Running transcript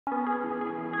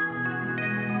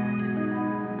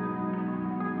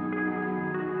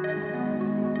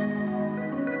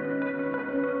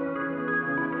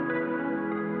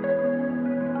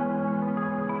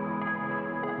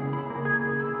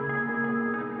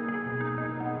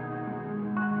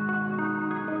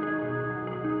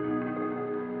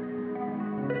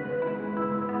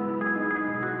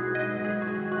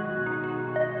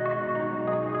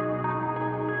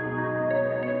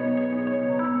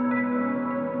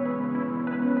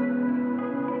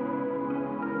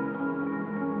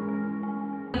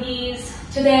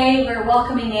Today we're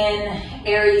welcoming in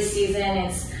Aries season.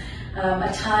 It's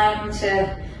a time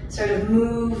to sort of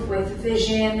move with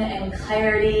vision and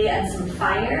clarity and some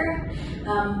fire,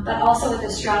 but also with a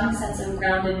strong sense of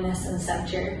groundedness and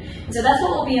center. And so that's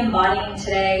what we'll be embodying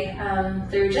today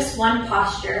through just one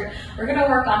posture. We're going to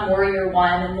work on Warrior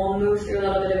One, and we'll move through a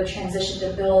little bit of a transition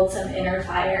to build some inner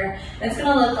fire. And it's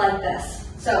going to look like this.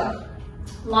 So,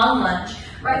 long lunge,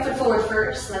 right foot forward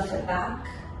first, left foot back.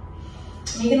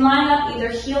 You can line up either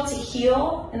heel to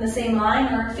heel in the same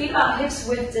line, or feet about hips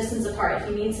width distance apart if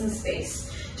you need some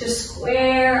space. Just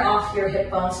square off your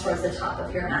hip bones towards the top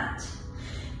of your mat.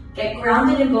 Get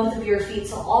grounded in both of your feet,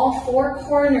 so all four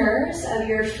corners of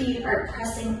your feet are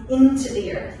pressing into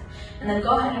the earth. And then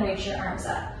go ahead and reach your arms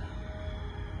up.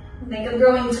 Think of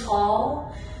growing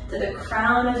tall to the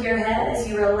crown of your head as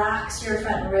you relax your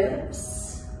front ribs.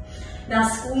 Now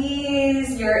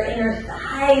squeeze your inner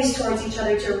thighs towards each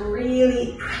other to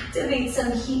really activate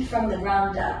some heat from the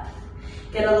ground up.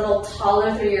 Get a little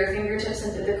taller through your fingertips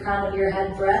and through the crown of your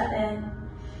head. Breath in.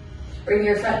 Bring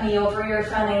your front knee over your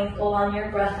front ankle on your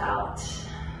breath out.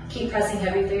 Keep pressing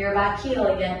heavy through your back heel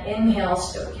again. Inhale,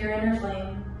 stoke your inner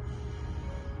flame.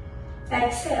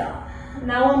 Exhale.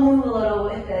 Now we'll move a little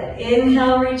with it.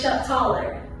 Inhale, reach up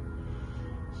taller.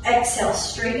 Exhale,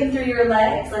 straighten through your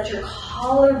legs. Let your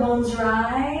collarbones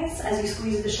rise as you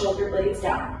squeeze the shoulder blades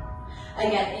down.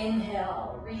 Again,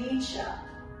 inhale, reach up.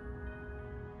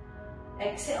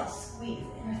 Exhale, squeeze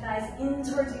inner thighs in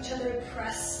towards each other.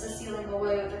 Press the ceiling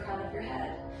away with the crown of your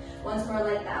head. Once more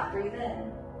like that. Breathe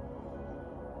in.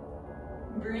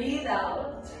 Breathe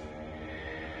out.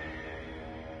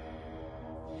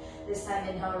 This time,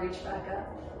 inhale, reach back up.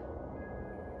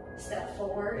 Step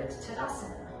forward,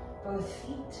 Tadasana. Both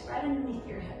feet right underneath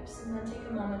your hips, and then take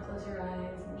a moment, close your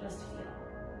eyes, and just feel.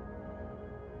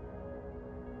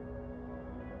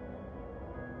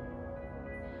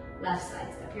 Left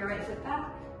side, step your right foot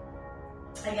back.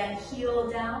 Again,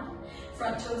 heel down,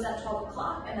 front toes at 12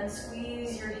 o'clock, and then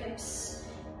squeeze your hips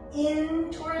in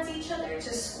towards each other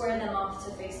to square them off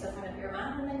to face the front of your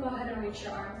mat, and then go ahead and reach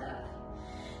your arms up.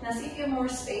 Now see if you have more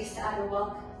space to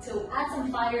add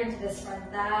some fire into this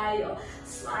front thigh. You'll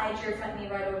slide your front knee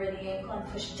right over the ankle and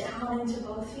push down into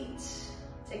both feet.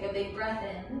 Take a big breath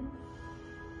in.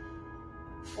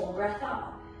 Full breath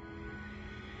out.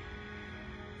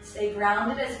 Stay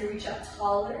grounded as you reach up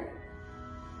taller.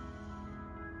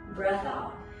 Breath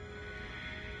out.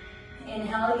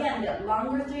 Inhale again, get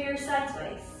longer through your side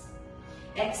waist.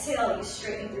 Exhale, you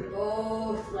straighten through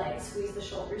both legs. Squeeze the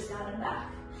shoulders down and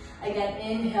back. Again,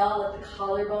 inhale, let the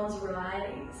collarbones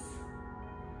rise.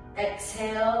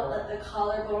 Exhale, let the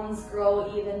collarbones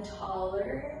grow even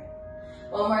taller.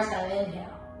 One more time,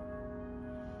 inhale.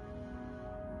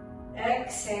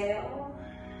 Exhale.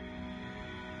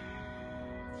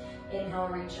 Inhale,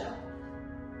 reach up.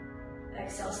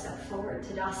 Exhale, step forward,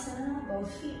 Tadasana.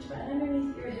 Both feet right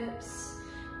underneath your hips.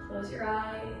 Close your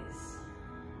eyes.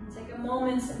 And take a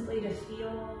moment simply to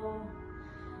feel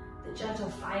the gentle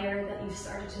fire that you've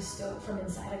started to stoke from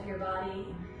inside of your body,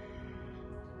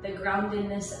 the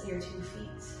groundedness of your 2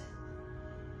 feet.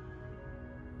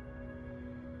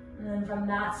 And then from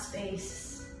that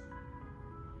space,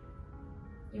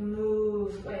 you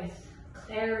move with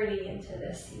clarity into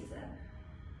this season.